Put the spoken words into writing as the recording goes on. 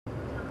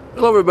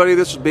Hello everybody,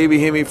 this is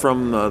Baby Hemi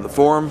from the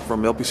forum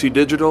from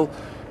LPC-Digital.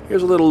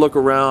 Here's a little look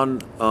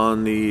around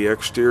on the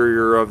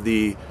exterior of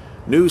the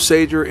new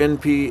Sager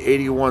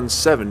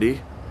NP8170.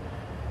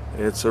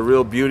 It's a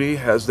real beauty,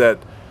 has that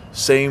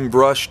same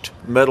brushed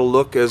metal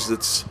look as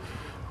its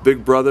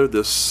big brother,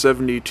 the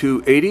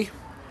 7280.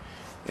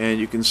 And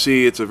you can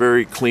see it's a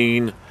very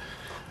clean,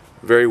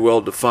 very well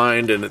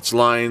defined in its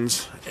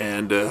lines,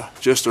 and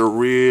just a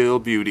real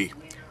beauty.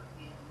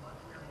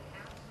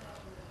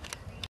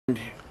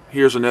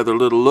 Here's another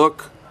little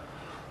look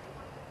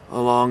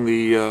along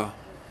the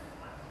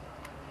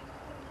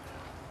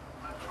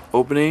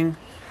opening.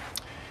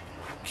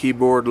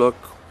 Keyboard look.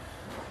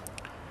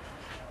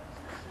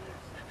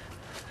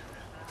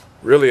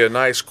 Really a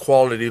nice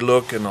quality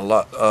look and a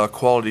lot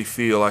quality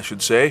feel, I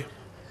should say,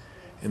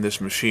 in this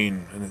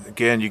machine. And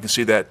again, you can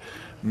see that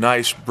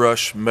nice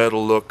brush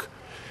metal look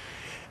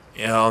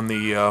on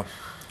the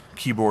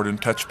keyboard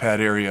and touchpad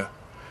area.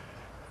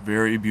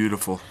 Very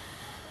beautiful.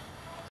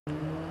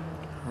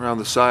 Around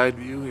the side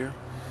view here.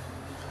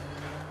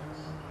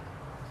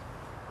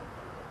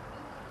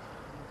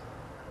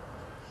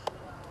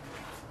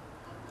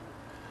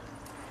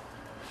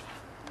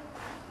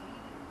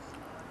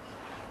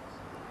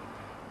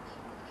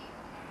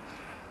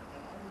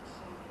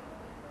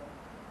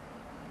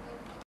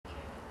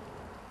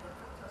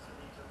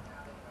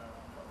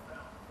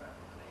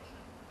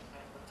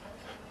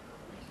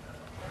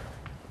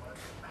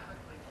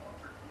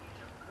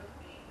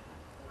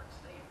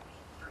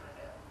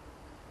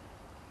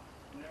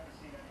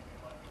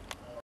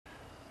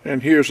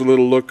 And here's a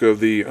little look of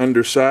the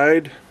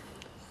underside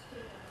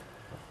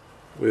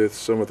with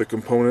some of the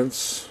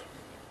components.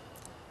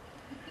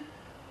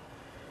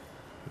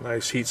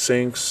 Nice heat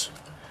sinks,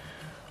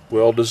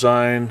 well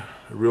designed,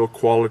 a real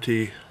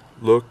quality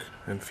look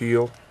and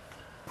feel.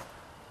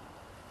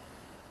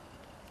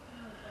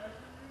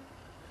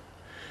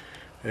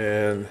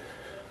 And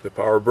the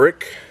power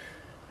brick,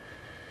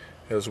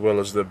 as well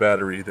as the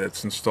battery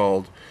that's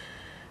installed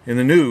in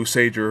the new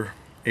Sager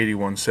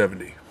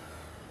 8170.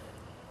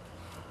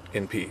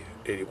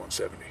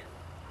 NP8170.